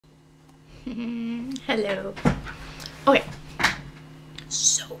Hello. Okay,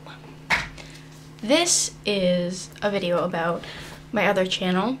 so this is a video about my other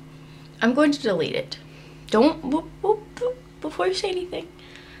channel. I'm going to delete it. Don't whoop, whoop, whoop, before you say anything.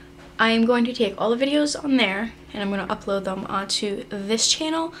 I am going to take all the videos on there and I'm going to upload them onto this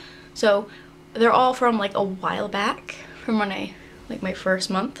channel. So they're all from like a while back, from when I, like my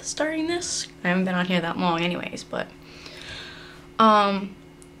first month starting this. I haven't been on here that long anyways, but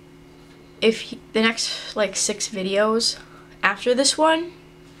if the next like 6 videos after this one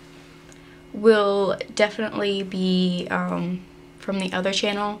will definitely be from the other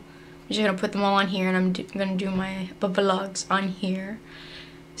channel. I'm just gonna put them all on here, and I'm gonna do my vlogs on here.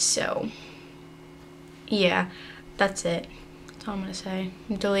 So yeah, that's it. That's all I'm gonna say.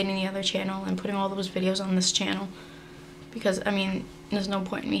 I'm deleting the other channel and putting all those videos on this channel because, I mean, there's no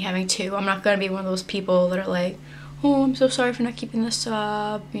point in me having 2. I'm not gonna be one of those people that are like, oh, I'm so sorry for not keeping this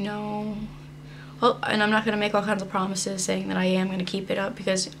up, you know. Well, and I'm not gonna make all kinds of promises saying that I am gonna keep it up,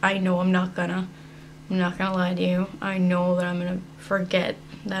 because I know I'm not gonna. I'm not gonna lie to you. I know that I'm gonna forget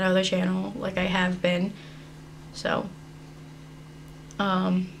that other channel like I have been. So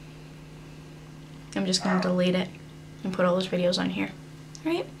I'm just gonna delete it and put all those videos on here.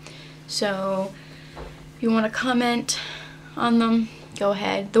 Alright? So if you wanna comment on them, go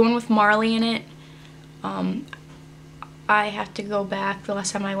ahead. The one with Marley in it, I have to go back. The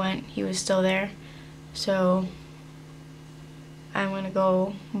last time I went, he was still there. So I'm gonna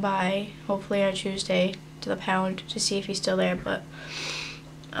go by, hopefully on Tuesday, to the pound to see if he's still there. But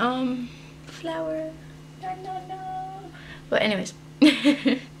flower, no. But anyways,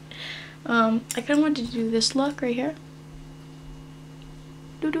 I kind of wanted to do this look right here.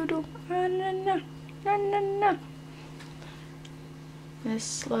 No.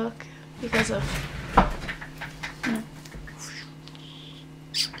 This look, because of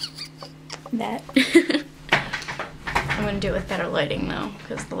that. I'm gonna do it with better lighting though,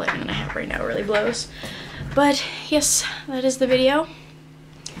 because the lighting that I have right now really blows. But yes, that is the video.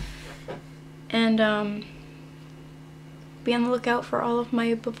 And be on the lookout for all of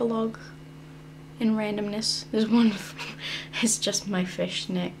my vlog and randomness. There's one, it's just my fish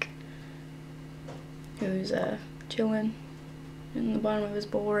Nick, who's chilling in the bottom of his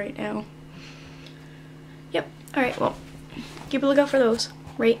bowl right now. Yep. Alright, well, keep a lookout for those.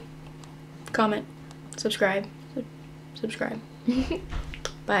 Rate, comment, subscribe.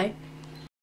 Bye.